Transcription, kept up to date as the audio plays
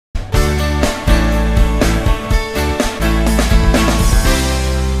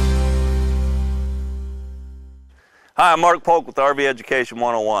Hi, I'm Mark Polk with RV Education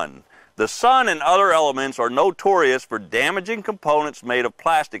 101. The sun and other elements are notorious for damaging components made of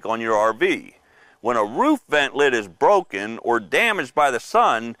plastic on your RV. When a roof vent lid is broken or damaged by the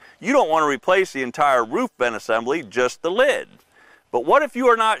sun, you don't want to replace the entire roof vent assembly, just the lid. But what if you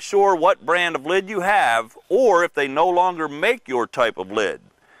are not sure what brand of lid you have, or if they no longer make your type of lid?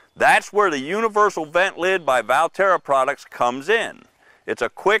 That's where the Universal Vent Lid by Valterra Products comes in. It's a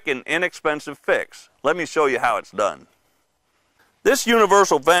quick and inexpensive fix. Let me show you how it's done. This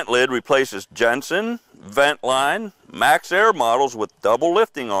universal vent lid replaces Jensen, Ventline, Max Air models with double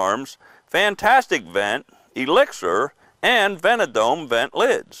lifting arms, Fantastic Vent, Elixir, and Venodome vent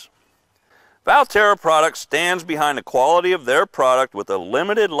lids. Valterra Products stands behind the quality of their product with a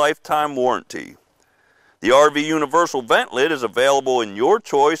limited lifetime warranty. The RV Universal Vent Lid is available in your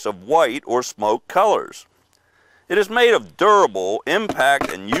choice of white or smoke colors. It is made of durable,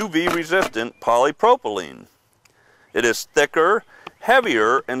 impact, and UV-resistant polypropylene. It is thicker,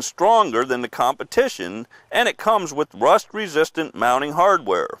 heavier, and stronger than the competition, and it comes with rust-resistant mounting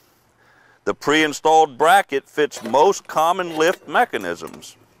hardware. The pre-installed bracket fits most common lift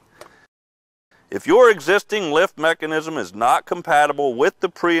mechanisms. If your existing lift mechanism is not compatible with the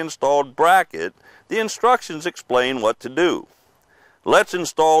pre-installed bracket, the instructions explain what to do. Let's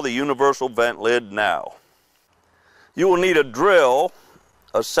install the universal vent lid now. You will need a drill,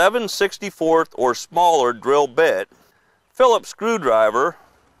 a 7/64 or smaller drill bit, Phillips screwdriver,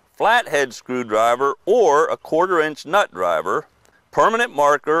 flathead screwdriver or a 1/4 inch nut driver, permanent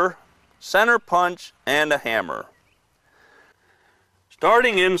marker, center punch, and a hammer.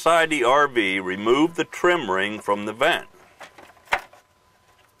 Starting inside the RV, remove the trim ring from the vent.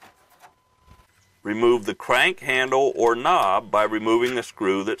 Remove the crank handle or knob by removing the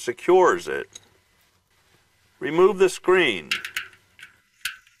screw that secures it. Remove the screen.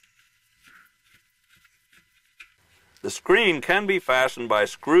 The screen can be fastened by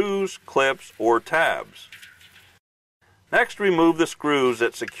screws, clips, or tabs. Next, remove the screws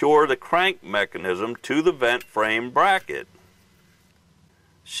that secure the crank mechanism to the vent frame bracket.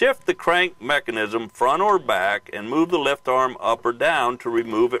 Shift the crank mechanism front or back and move the lift arm up or down to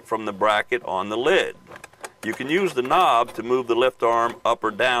remove it from the bracket on the lid. You can use the knob to move the lift arm up or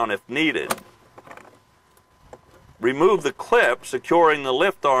down if needed. Remove the clip securing the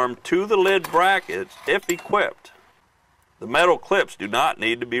lift arm to the lid brackets if equipped. The metal clips do not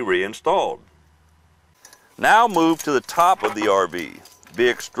need to be reinstalled. Now move to the top of the RV. Be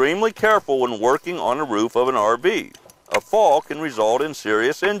extremely careful when working on the roof of an RV. A fall can result in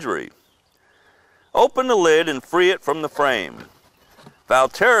serious injury. Open the lid and free it from the frame.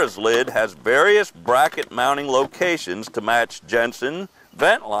 Valterra's lid has various bracket mounting locations to match Jensen,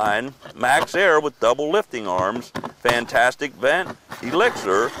 Ventline, Max Air with double lifting arms, Fantastic Vent,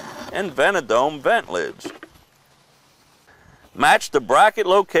 Elixir, and Venodome vent lids. Match the bracket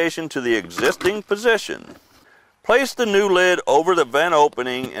location to the existing position. Place the new lid over the vent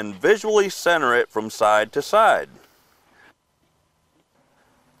opening and visually center it from side to side.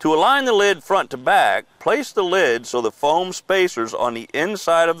 To align the lid front to back, place the lid so the foam spacers on the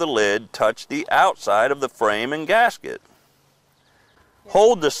inside of the lid touch the outside of the frame and gasket.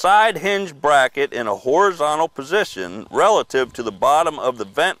 Hold the side hinge bracket in a horizontal position relative to the bottom of the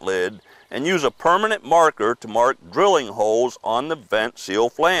vent lid and use a permanent marker to mark drilling holes on the vent seal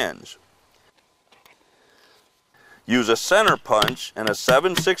flange. Use a center punch and a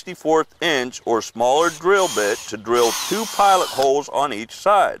 7/64 inch or smaller drill bit to drill 2 pilot holes on each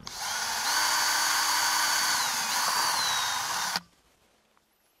side.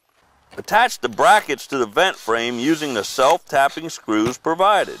 Attach the brackets to the vent frame using the self-tapping screws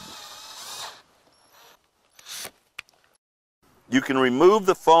provided. You can remove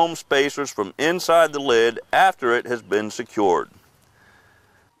the foam spacers from inside the lid after it has been secured.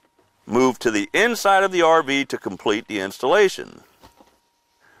 Move to the inside of the RV to complete the installation.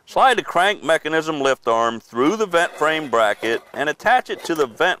 Slide the crank mechanism lift arm through the vent frame bracket and attach it to the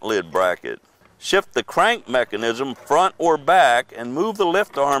vent lid bracket. Shift the crank mechanism front or back and move the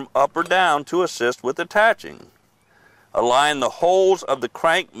lift arm up or down to assist with attaching. Align the holes of the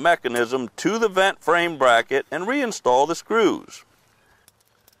crank mechanism to the vent frame bracket and reinstall the screws.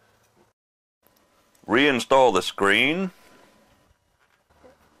 Reinstall the screen.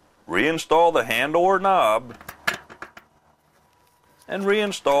 Reinstall the handle or knob. And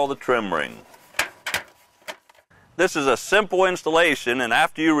reinstall the trim ring. This is a simple installation, and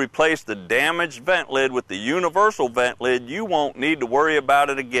after you replace the damaged vent lid with the universal vent lid, you won't need to worry about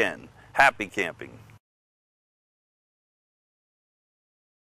it again. Happy camping!